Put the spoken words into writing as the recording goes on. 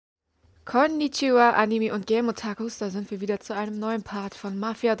Konnichiwa, Anime und Game Otakus, da sind wir wieder zu einem neuen Part von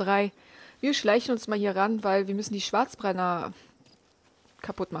Mafia 3. Wir schleichen uns mal hier ran, weil wir müssen die Schwarzbrenner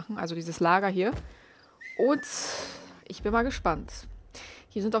kaputt machen, also dieses Lager hier. Und ich bin mal gespannt.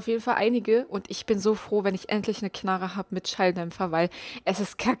 Hier sind auf jeden Fall einige und ich bin so froh, wenn ich endlich eine Knarre habe mit Schalldämpfer, weil es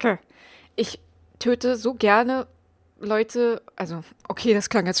ist kacke. Ich töte so gerne Leute, also, okay, das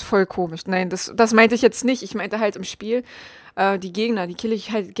klang jetzt voll komisch. Nein, das meinte ich jetzt nicht. Ich meinte halt im Spiel, die Gegner, die kill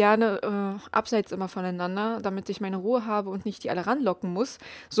ich halt gerne abseits immer voneinander, damit ich meine Ruhe habe und nicht die alle ranlocken muss.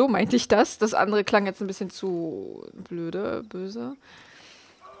 So meinte ich das. Das andere klang jetzt ein bisschen zu blöde, böse.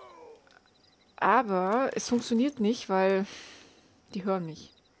 Aber es funktioniert nicht, weil die hören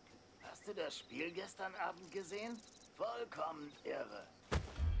mich. Hast du das Spiel gestern Abend gesehen? Vollkommen irre.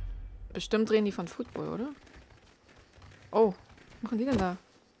 Bestimmt drehen die von Football, oder? Oh, was machen die denn da?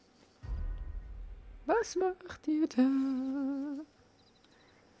 Was macht ihr da?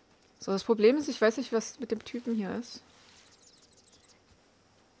 So, das Problem ist, ich weiß nicht, was mit dem Typen hier ist.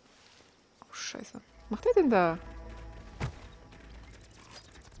 Oh, scheiße. Was macht der denn da?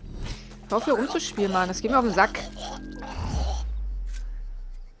 Hör auf hier rumzuspielen, Mann. Das geht mir auf den Sack.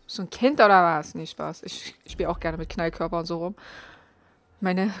 So ein Kind oder was? Nee, Spaß. Ich spiele auch gerne mit Knallkörper und so rum.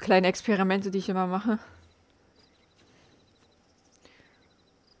 Meine kleinen Experimente, die ich immer mache.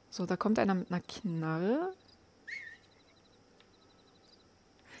 So, da kommt einer mit einer Knarre.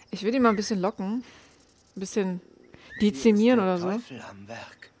 Ich will ihn mal ein bisschen locken. Ein bisschen dezimieren oder so. Teufel am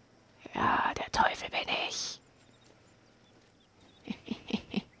Werk. Ja, der Teufel bin ich.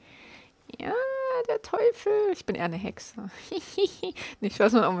 Ja, der Teufel. Ich bin eher eine Hexe. Nicht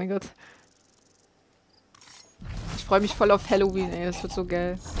Spaß, oh mein Gott. Ich freue mich voll auf Halloween, ey. Das wird so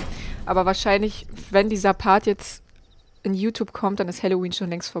geil. Aber wahrscheinlich, wenn dieser Part jetzt in YouTube kommt, dann ist Halloween schon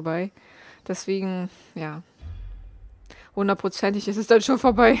längst vorbei. Deswegen, ja. 100%ig ist es dann schon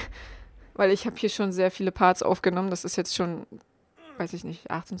vorbei. Weil ich habe hier schon sehr viele Parts aufgenommen. Das ist jetzt schon, weiß ich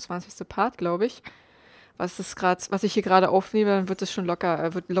nicht, 28. Part, glaube ich. Was ich hier gerade aufnehme, dann wird es schon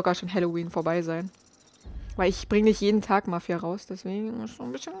wird locker schon Halloween vorbei sein. Weil ich bringe nicht jeden Tag Mafia raus, deswegen ist schon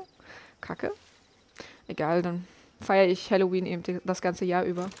ein bisschen kacke. Egal, dann feiere ich Halloween eben das ganze Jahr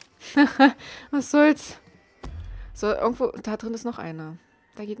über. Was soll's? So, irgendwo, da drin ist noch einer.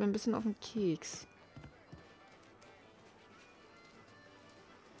 Da geht mir ein bisschen auf den Keks.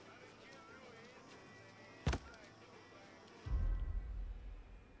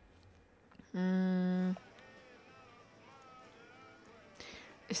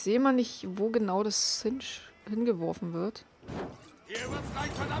 Ich sehe mal nicht, wo genau das hingeworfen wird. Hier wird's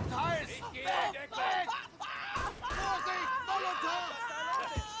gleich verdammt heiß! Ich gehe weg! Vorsicht, Molotov!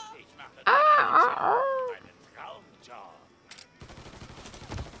 Ich mache einen Traumjob.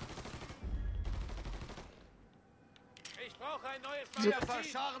 Ich brauche ein neues Feuer.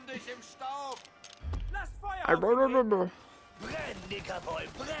 Verscharren dich im Staub! Lasst Feuer! Brenn, Nickerboy,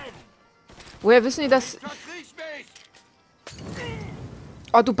 brenn! Woher wissen die das? Verkriech mich!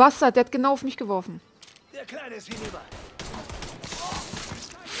 Oh, du Bastard, der hat genau auf mich geworfen. Der Kleine ist hinüber.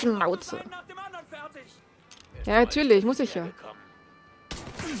 Schnauze. Ja, natürlich, muss ich ja.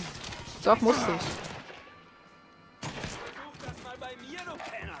 Doch, muss ich.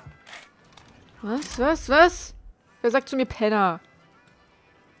 Was? Wer sagt zu mir Penner?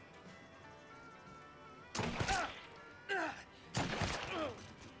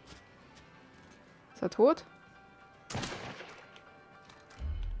 Ist er tot?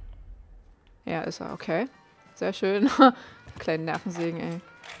 Ja, ist er. Okay. Sehr schön. Kleinen Nervensägen, ey.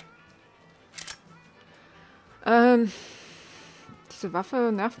 Diese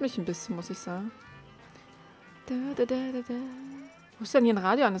Waffe nervt mich ein bisschen, muss ich sagen. Wo ist denn hier ein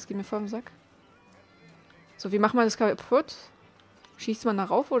Radio an? Das geht mir voll am Sack. So, wie macht man das kaputt? Schießt man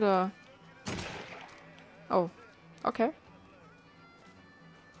darauf oder? Oh. Okay.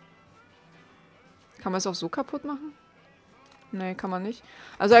 Kann man es auch so kaputt machen? Nee, kann man nicht.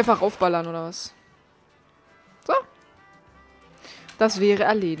 Also einfach aufballern oder was? So. Das wäre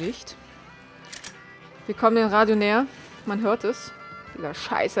erledigt. Wir kommen dem Radio näher. Man hört es. Dieser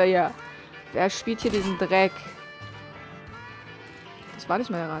Scheiße hier. Wer spielt hier diesen Dreck? Das war nicht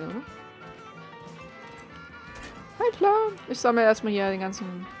mal der Radio, ne? Halt klar. Ich sammle erstmal hier den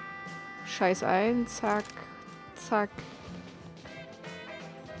ganzen Scheiß ein. Zack. Zack.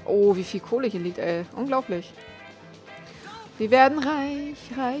 Oh, wie viel Kohle hier liegt, ey. Unglaublich. Wir werden reich.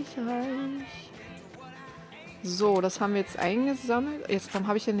 So, das haben wir jetzt eingesammelt. Jetzt, warum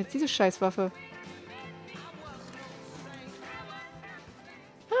habe ich denn jetzt diese Scheißwaffe?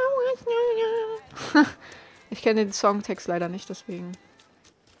 Ich kenne den Songtext leider nicht, deswegen.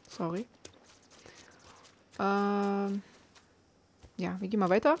 Sorry. Ja, wir gehen mal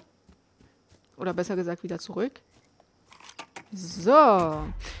weiter. Oder besser gesagt wieder zurück. So.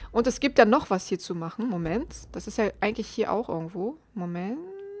 Und es gibt ja noch was hier zu machen. Moment. Das ist ja eigentlich hier auch irgendwo. Moment.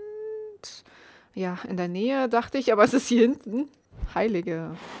 Ja, in der Nähe dachte ich, aber es ist hier hinten.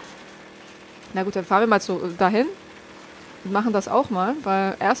 Heilige. Na gut, dann fahren wir mal dahin. Und machen das auch mal.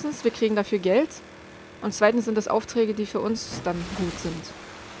 Weil erstens, wir kriegen dafür Geld. Und zweitens sind das Aufträge, die für uns dann gut sind.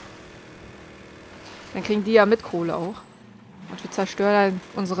 Dann kriegen die ja mit Kohle auch. Und wir zerstören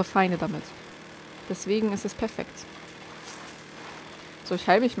unsere Feinde damit. Deswegen ist es perfekt. So, ich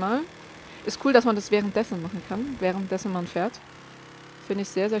heile mich mal. Ist cool, dass man das währenddessen machen kann. Währenddessen man fährt. Finde ich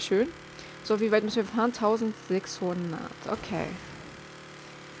sehr, sehr schön. So, wie weit müssen wir fahren? 1600. Okay.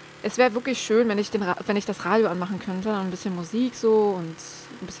 Es wäre wirklich schön, wenn ich das Radio anmachen könnte. Ein bisschen Musik so und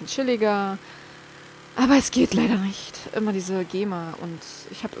ein bisschen chilliger. Aber es geht leider nicht. Immer diese GEMA und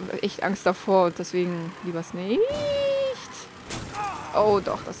ich habe echt Angst davor und deswegen lieber es nicht. Oh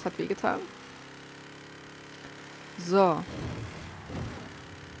doch, das hat wehgetan. So.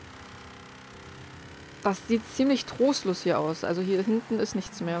 Das sieht ziemlich trostlos hier aus. Also hier hinten ist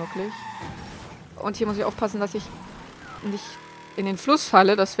nichts mehr wirklich. Und hier muss ich aufpassen, dass ich nicht in den Fluss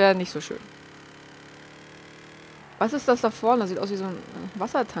falle. Das wäre nicht so schön. Was ist das da vorne? Das sieht aus wie so ein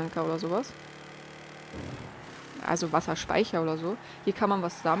Wassertanker oder sowas. Also Wasserspeicher oder so. Hier kann man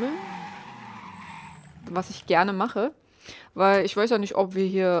was sammeln. Was ich gerne mache. Weil ich weiß ja nicht, ob wir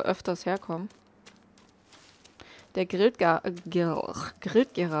hier öfters herkommen. Der grillt gerade.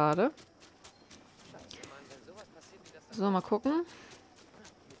 So, mal gucken.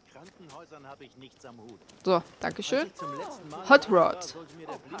 So, dankeschön. Hot Rod.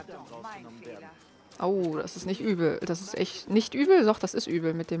 Oh, das ist nicht übel. Das ist echt nicht übel. Doch, das ist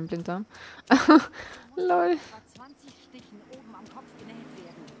übel mit dem Blinddarm. Lol.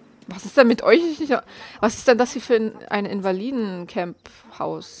 Was ist denn mit euch? Was ist denn das hier für ein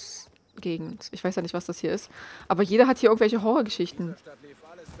Invaliden-Camp-Haus-Gegend? Ich weiß ja nicht, was das hier ist. Aber jeder hat hier irgendwelche Horrorgeschichten.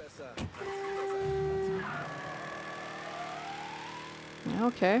 Ja,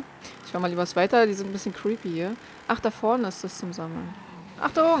 okay. Ich fahr mal lieber weiter. Die sind ein bisschen creepy hier. Ach, da vorne ist das zum Sammeln.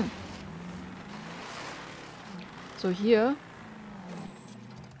 Achtung! So, hier.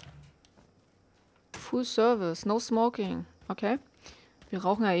 Full Service. No Smoking. Okay. Wir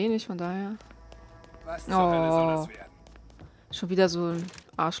rauchen ja eh nicht, von daher. Was zur Hölle soll das werden? Schon wieder so ein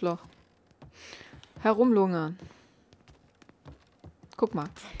Arschloch. Herumlungern. Guck mal.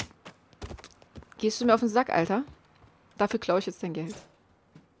 Gehst du mir auf den Sack, Alter? Dafür klaue ich jetzt dein Geld.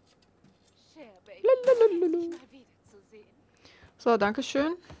 So,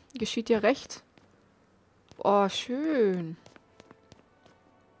 dankeschön. Geschieht dir recht. Oh, schön.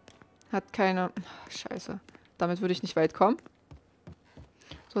 Hat keine... Scheiße. Damit würde ich nicht weit kommen.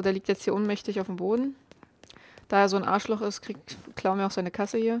 So, der liegt jetzt hier ohnmächtig auf dem Boden. Da er so ein Arschloch ist, klauen wir auch seine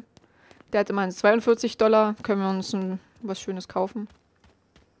Kasse hier. Der hat immerhin 42 $. Können wir uns was Schönes kaufen.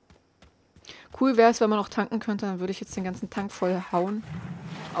 Cool wäre es, wenn man noch tanken könnte. Dann würde ich jetzt den ganzen Tank voll hauen.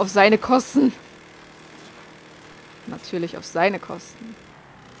 Auf seine Kosten. Natürlich auf seine Kosten.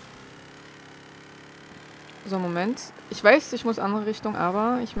 So, Moment. Ich weiß, ich muss andere Richtung,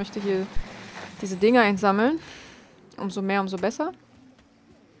 aber ich möchte hier diese Dinger einsammeln. Umso mehr, umso besser.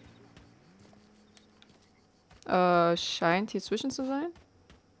 Scheint hier zwischen zu sein.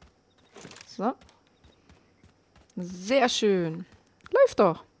 So. Sehr schön. Läuft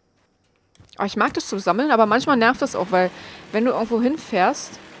doch. Oh, ich mag das zu sammeln, aber manchmal nervt das auch, weil wenn du irgendwo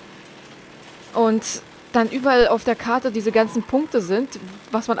hinfährst und dann überall auf der Karte diese ganzen Punkte sind,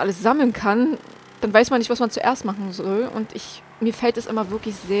 was man alles sammeln kann, dann weiß man nicht, was man zuerst machen soll. Und mir fällt es immer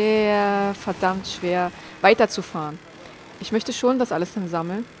wirklich sehr verdammt schwer, weiterzufahren. Ich möchte schon das alles dann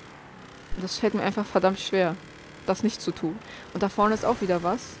sammeln. Und das fällt mir einfach verdammt schwer, das nicht zu tun. Und da vorne ist auch wieder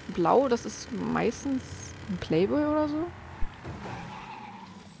was. Blau, das ist meistens ein Playboy oder so.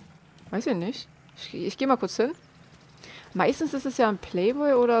 Weiß ich nicht. Ich gehe mal kurz hin. Meistens ist es ja ein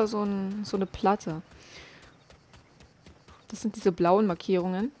Playboy oder so eine Platte. Das sind diese blauen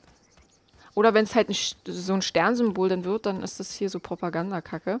Markierungen. Oder wenn es halt so ein Sternsymbol dann wird, dann ist das hier so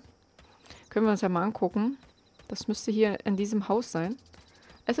Propagandakacke. Können wir uns ja mal angucken. Das müsste hier in diesem Haus sein.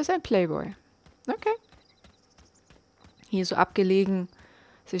 Es ist ein Playboy. Okay. Hier so abgelegen.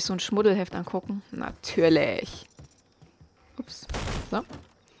 Sich so ein Schmuddelheft angucken. Natürlich. Ups. So.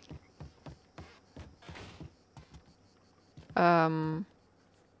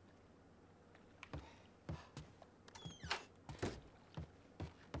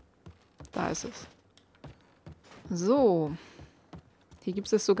 Da ist es. So. Hier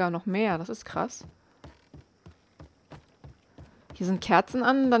gibt es sogar noch mehr. Das ist krass. Hier sind Kerzen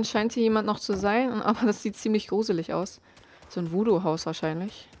an. Dann scheint hier jemand noch zu sein. Aber das sieht ziemlich gruselig aus. So ein Voodoo-Haus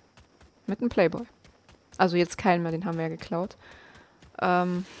wahrscheinlich. Mit einem Playboy. Also jetzt keinen mehr, den haben wir ja geklaut.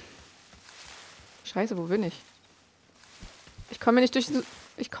 Scheiße, wo bin ich? Ich komme hier nicht durch.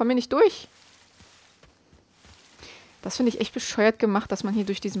 Ich komme hier nicht durch. Das finde ich echt bescheuert gemacht, dass man hier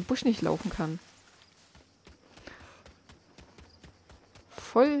durch diesen Busch nicht laufen kann.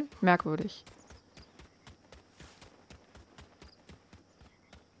 Voll merkwürdig.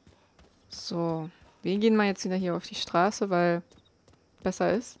 So, wir gehen mal jetzt wieder hier auf die Straße, weil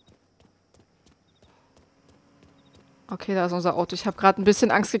besser ist. Okay, da ist unser Auto. Ich habe gerade ein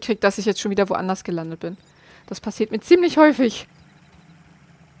bisschen Angst gekriegt, dass ich jetzt schon wieder woanders gelandet bin. Das passiert mir ziemlich häufig.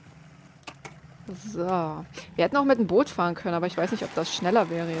 So. Wir hätten auch mit dem Boot fahren können, aber ich weiß nicht, ob das schneller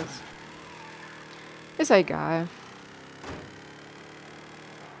wäre jetzt. Ist ja egal.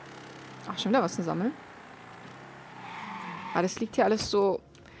 Ach, schon wieder was zu sammeln? Ah, das liegt hier alles so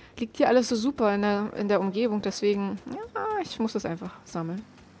super in der Umgebung, deswegen, ja, ich muss das einfach sammeln.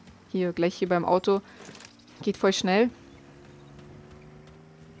 Hier, gleich hier beim Auto. Geht voll schnell.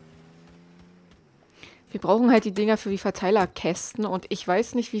 Wir brauchen halt die Dinger für die Verteilerkästen und ich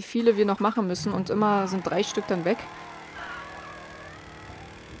weiß nicht, wie viele wir noch machen müssen und immer sind 3 Stück dann weg.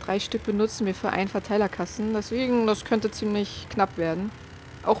 3 Stück benutzen wir für einen Verteilerkasten, deswegen, das könnte ziemlich knapp werden.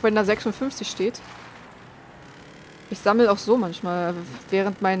 Auch wenn da 56 steht. Ich sammle auch so manchmal,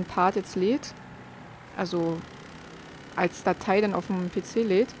 während mein Part jetzt lädt, also als Datei dann auf dem PC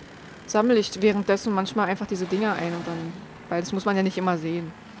lädt, sammle ich währenddessen manchmal einfach diese Dinger ein und dann, weil das muss man ja nicht immer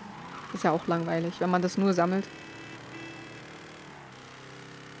sehen. Ist ja auch langweilig, wenn man das nur sammelt.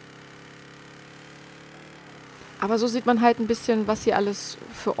 Aber so sieht man halt ein bisschen, was hier alles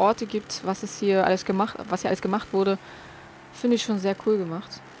für Orte gibt, was hier alles gemacht wurde. Finde ich schon sehr cool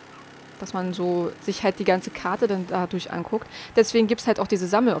gemacht. Dass man so sich halt die ganze Karte dann dadurch anguckt. Deswegen gibt es halt auch diese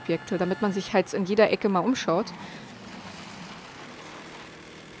Sammelobjekte, damit man sich halt in jeder Ecke mal umschaut.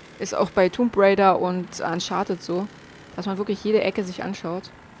 Ist auch bei Tomb Raider und Uncharted so, dass man wirklich jede Ecke sich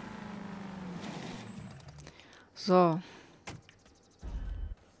anschaut. So.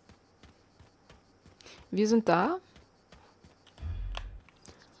 Wir sind da.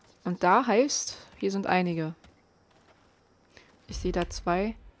 Und da heißt, hier sind einige. Ich sehe da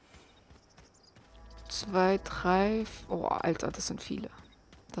 2. 2, 3. Oh, Alter, das sind viele.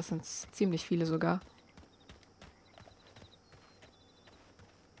 Das sind ziemlich viele sogar.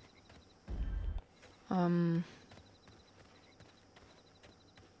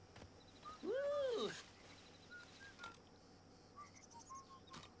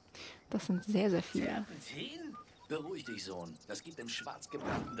 Das sind sehr, sehr viele. Serpentin? Beruhig dich, Sohn. Das gibt im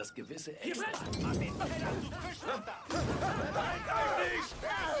Schwarzgebrannten das gewisse Extra.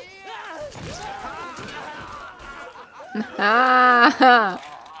 Ah!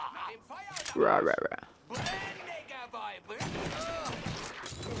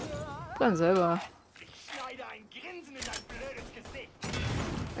 Brenn selber.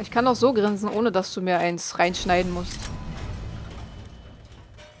 Ich kann auch so grinsen, ohne dass du mir eins reinschneiden musst.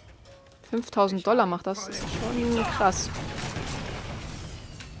 5.000 $ macht das. Das ist schon krass.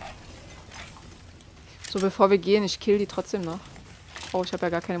 So, bevor wir gehen, ich kill die trotzdem noch. Oh, ich habe ja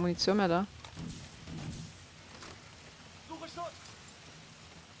gar keine Munition mehr da.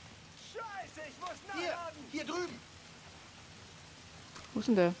 Hier drüben. Wo ist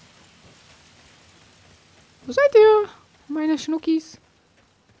denn der? Wo seid ihr? Meine Schnuckis.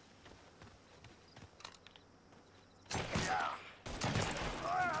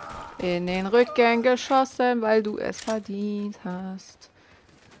 In den Rücken geschossen, weil du es verdient hast.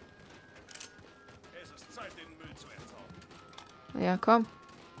 Es ist Zeit, den Müll zu entsorgen. Ja, komm.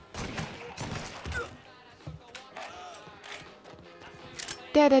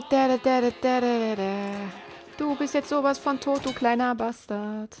 Du bist jetzt sowas von tot, du kleiner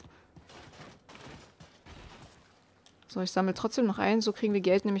Bastard. So, ich sammle trotzdem noch ein. So kriegen wir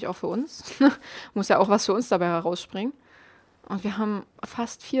Geld nämlich auch für uns. Muss ja auch was für uns dabei herausspringen. Und wir haben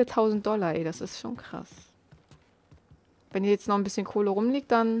fast 4.000 $, ey. Das ist schon krass. Wenn hier jetzt noch ein bisschen Kohle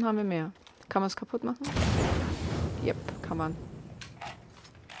rumliegt, dann haben wir mehr. Kann man es kaputt machen? Yep, kann man.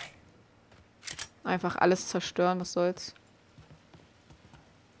 Einfach alles zerstören, was soll's.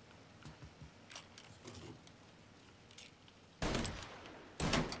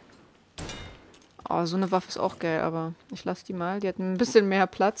 Oh, so eine Waffe ist auch geil, aber ich lasse die mal. Die hat ein bisschen mehr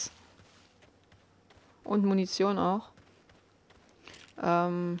Platz. Und Munition auch. Das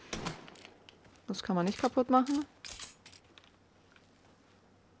kann man nicht kaputt machen.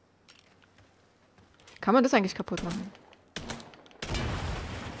 Kann man das eigentlich kaputt machen?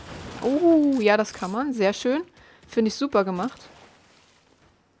 Oh, ja, das kann man. Sehr schön. Finde ich super gemacht.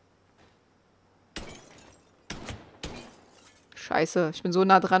 Scheiße, ich bin so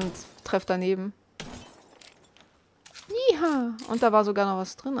nah dran und treff daneben. Ja, und da war sogar noch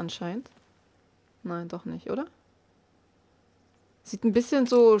was drin anscheinend. Nein, doch nicht, oder? Sieht ein bisschen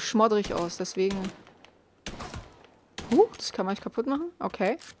so schmodderig aus, deswegen... das kann man nicht kaputt machen?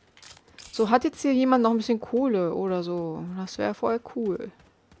 Okay. So, hat jetzt hier jemand noch ein bisschen Kohle oder so? Das wäre voll cool.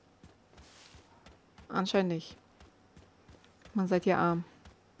 Anscheinend nicht. Man seid ja arm.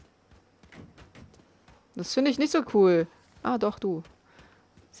 Das finde ich nicht so cool. Ah, doch, du.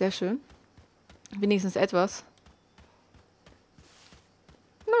 Sehr schön. Wenigstens etwas.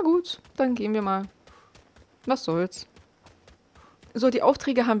 Na gut, dann gehen wir mal. Was soll's. So, die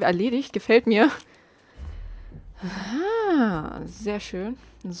Aufträge haben wir erledigt. Gefällt mir. Ah, sehr schön.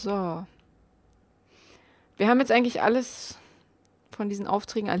 So. Wir haben jetzt eigentlich alles von diesen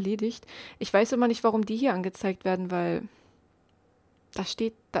Aufträgen erledigt. Ich weiß immer nicht, warum die hier angezeigt werden, weil da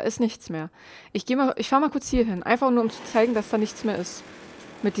steht, da ist nichts mehr. Ich fahre mal kurz hier hin. Einfach nur, um zu zeigen, dass da nichts mehr ist.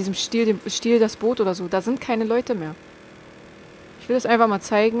 Mit diesem Stiel das Boot oder so. Da sind keine Leute mehr. Ich will das einfach mal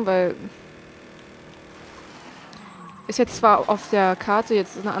zeigen, weil ist jetzt zwar auf der Karte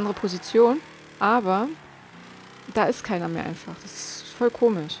jetzt eine andere Position, aber da ist keiner mehr einfach. Das ist voll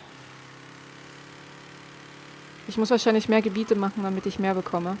komisch. Ich muss wahrscheinlich mehr Gebiete machen, damit ich mehr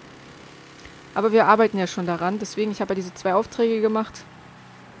bekomme. Aber wir arbeiten ja schon daran. Deswegen, ich habe ja diese 2 Aufträge gemacht.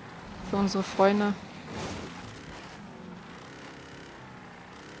 Für unsere Freunde.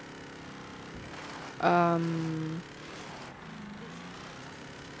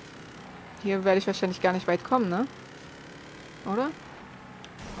 Hier werde ich wahrscheinlich gar nicht weit kommen, ne? Oder?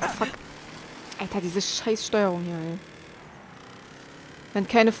 Oh, fuck. Alter, diese scheiß Steuerung hier, ey. Wenn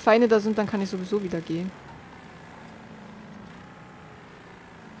keine Feinde da sind, dann kann ich sowieso wieder gehen.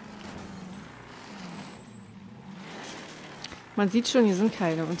 Man sieht schon, hier sind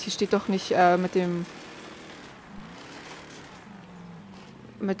keine. Und hier steht doch nicht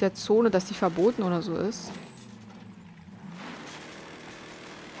mit der Zone, dass die verboten oder so ist.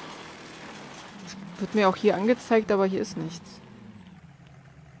 Das wird mir auch hier angezeigt, aber hier ist nichts.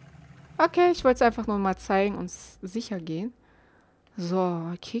 Okay, ich wollte es einfach nur mal zeigen und sicher gehen.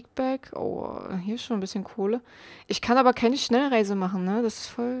 So, Kickback. Oh, hier ist schon ein bisschen Kohle. Ich kann aber keine Schnellreise machen, ne? Das ist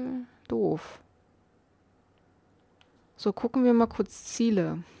voll doof. So, gucken wir mal kurz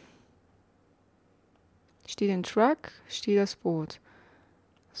Ziele. Steht den Truck, steht das Boot.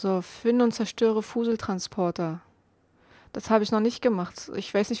 So, finde und zerstöre Fuseltransporter. Das habe ich noch nicht gemacht.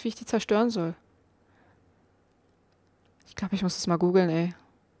 Ich weiß nicht, wie ich die zerstören soll. Ich glaube, ich muss das mal googeln, ey.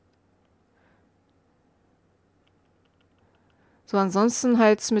 So, ansonsten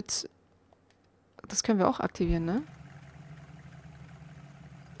halt mit... Das können wir auch aktivieren, ne?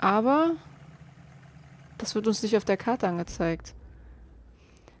 Aber... Das wird uns nicht auf der Karte angezeigt.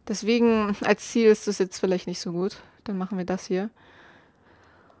 Deswegen, als Ziel ist das jetzt vielleicht nicht so gut. Dann machen wir das hier.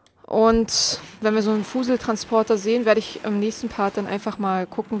 Und wenn wir so einen Fuseltransporter sehen, werde ich im nächsten Part dann einfach mal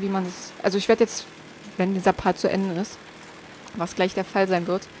gucken, wie man es... Also ich werde jetzt, wenn dieser Part zu Ende ist, was gleich der Fall sein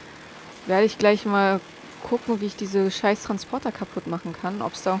wird, werde ich gleich mal gucken, wie ich diese scheiß Transporter kaputt machen kann.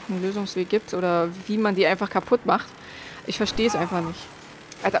 Ob es da auch einen Lösungsweg gibt oder wie man die einfach kaputt macht. Ich verstehe es einfach nicht.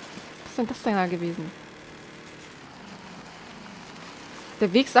 Alter, was ist denn das denn da gewesen?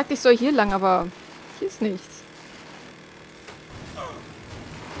 Der Weg sagt, ich soll hier lang, aber hier ist nichts.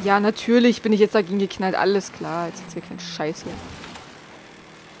 Ja, natürlich bin ich jetzt dagegen geknallt. Alles klar, jetzt ist hier kein Scheiß hier.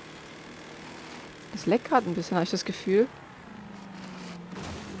 Das leckt gerade ein bisschen, habe ich das Gefühl.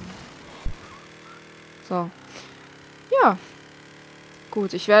 So. Ja.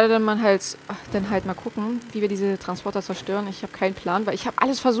 Gut, ich werde dann mal halt mal gucken, wie wir diese Transporter zerstören. Ich habe keinen Plan, weil ich habe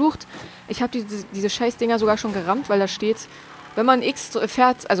alles versucht. Ich habe diese Scheißdinger sogar schon gerammt, weil da steht, wenn man X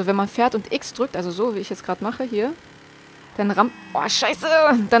fährt, also wenn man fährt und X drückt, also so, wie ich jetzt gerade mache hier, dann rammt... Oh, scheiße!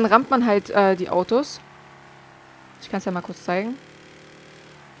 Dann rammt man halt die Autos. Ich kann es ja mal kurz zeigen.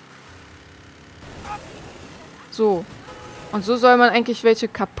 So. Und so soll man eigentlich welche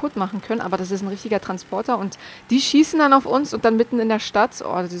kaputt machen können, aber das ist ein richtiger Transporter und die schießen dann auf uns und dann mitten in der Stadt...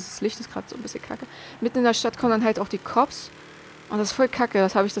 Oh, dieses Licht ist gerade so ein bisschen kacke. Mitten in der Stadt kommen dann halt auch die Cops. Und das ist voll kacke.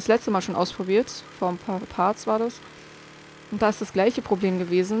 Das habe ich das letzte Mal schon ausprobiert. Vor ein paar Parts war das. Und da ist das gleiche Problem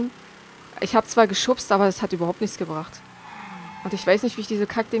gewesen. Ich habe zwar geschubst, aber das hat überhaupt nichts gebracht. Und ich weiß nicht, wie ich diese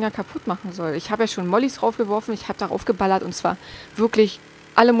Kackdinger kaputt machen soll. Ich habe ja schon Mollys draufgeworfen, ich habe darauf geballert und zwar wirklich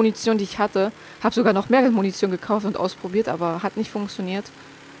alle Munition, die ich hatte. Habe sogar noch mehr Munition gekauft und ausprobiert, aber hat nicht funktioniert.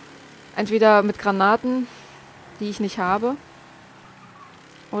 Entweder mit Granaten, die ich nicht habe,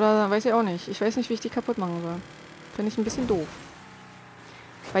 oder weiß ich auch nicht. Ich weiß nicht, wie ich die kaputt machen soll. Finde ich ein bisschen doof.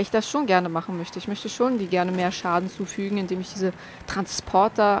 Weil ich das schon gerne machen möchte. Ich möchte schon die gerne mehr Schaden zufügen, indem ich diese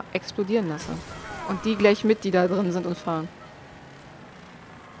Transporter explodieren lasse. Und die gleich mit, die da drin sind und fahren.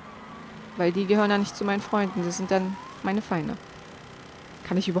 Weil die gehören ja nicht zu meinen Freunden. Das sind dann meine Feinde.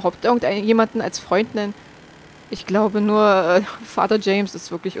 Kann ich überhaupt irgendjemanden als Freund nennen? Ich glaube nur, Vater James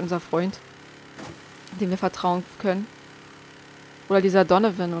ist wirklich unser Freund, dem wir vertrauen können. Oder dieser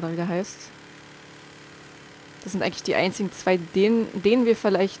Donovan, oder wie der heißt. Das sind eigentlich die einzigen zwei, denen wir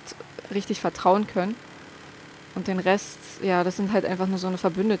vielleicht richtig vertrauen können. Und den Rest, ja, das sind halt einfach nur so eine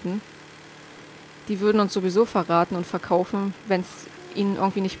Verbündeten. Die würden uns sowieso verraten und verkaufen, wenn es ihnen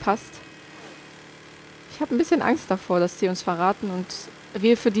irgendwie nicht passt. Ich habe ein bisschen Angst davor, dass die uns verraten und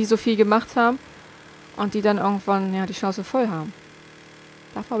wir für die so viel gemacht haben und die dann irgendwann, ja, die Chance voll haben.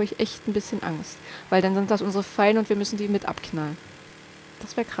 Davor habe ich echt ein bisschen Angst. Weil dann sind das unsere Feinde und wir müssen die mit abknallen.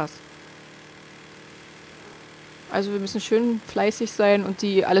 Das wäre krass. Also wir müssen schön fleißig sein und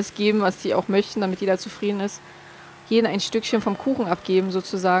die alles geben, was die auch möchten, damit jeder zufrieden ist. Jeden ein Stückchen vom Kuchen abgeben,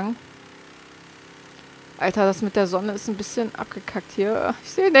 sozusagen. Alter, das mit der Sonne ist ein bisschen abgekackt hier.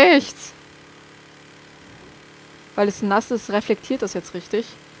 Ich sehe nichts. Weil es nass ist, reflektiert das jetzt richtig.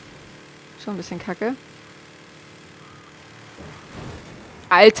 Schon ein bisschen kacke.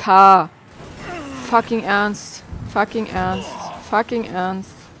 Alter! Fucking ernst. Fucking ernst. Fucking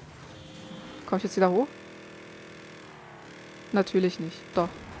ernst. Komm ich jetzt wieder hoch? Natürlich nicht. Doch.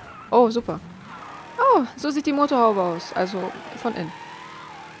 Oh, super. Oh, so sieht die Motorhaube aus. Also von innen.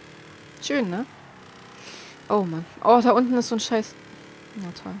 Schön, ne? Oh, Mann. Oh, da unten ist so ein Scheiß... Na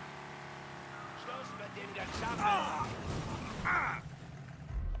toll.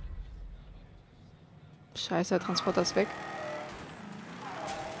 Scheiße, der Transporter ist weg.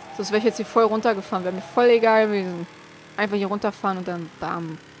 Sonst wäre ich jetzt hier voll runtergefahren. Wäre mir voll egal gewesen. Einfach hier runterfahren und dann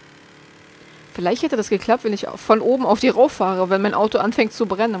bam. Vielleicht hätte das geklappt, wenn ich von oben auf die rauf fahre. Wenn mein Auto anfängt zu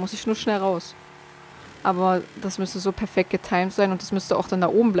brennen, dann muss ich nur schnell raus. Aber das müsste so perfekt getimed sein und das müsste auch dann da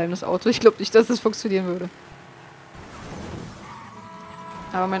oben bleiben, das Auto. Ich glaube nicht, dass das funktionieren würde.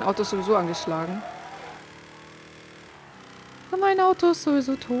 Aber mein Auto ist sowieso angeschlagen. Und mein Auto ist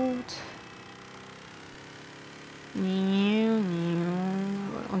sowieso tot. Und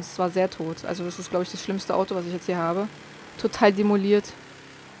es war sehr tot. Also das ist, glaube ich, das schlimmste Auto, was ich jetzt hier habe. Total demoliert.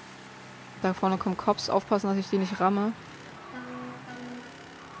 Da vorne kommen Cops. Aufpassen, dass ich die nicht ramme.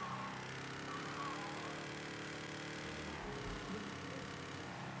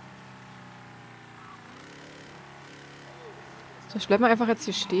 So, ich bleibe mal einfach jetzt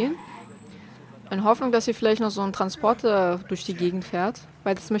hier stehen. In Hoffnung, dass hier vielleicht noch so ein Transporter durch die Gegend fährt.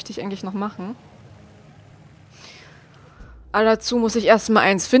 Weil das möchte ich eigentlich noch machen. Aber dazu muss ich erstmal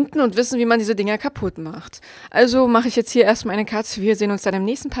eins finden und wissen, wie man diese Dinger kaputt macht. Also mache ich jetzt hier erstmal eine Cut. Wir sehen uns dann im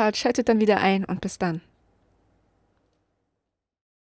nächsten Part. Schaltet dann wieder ein und bis dann.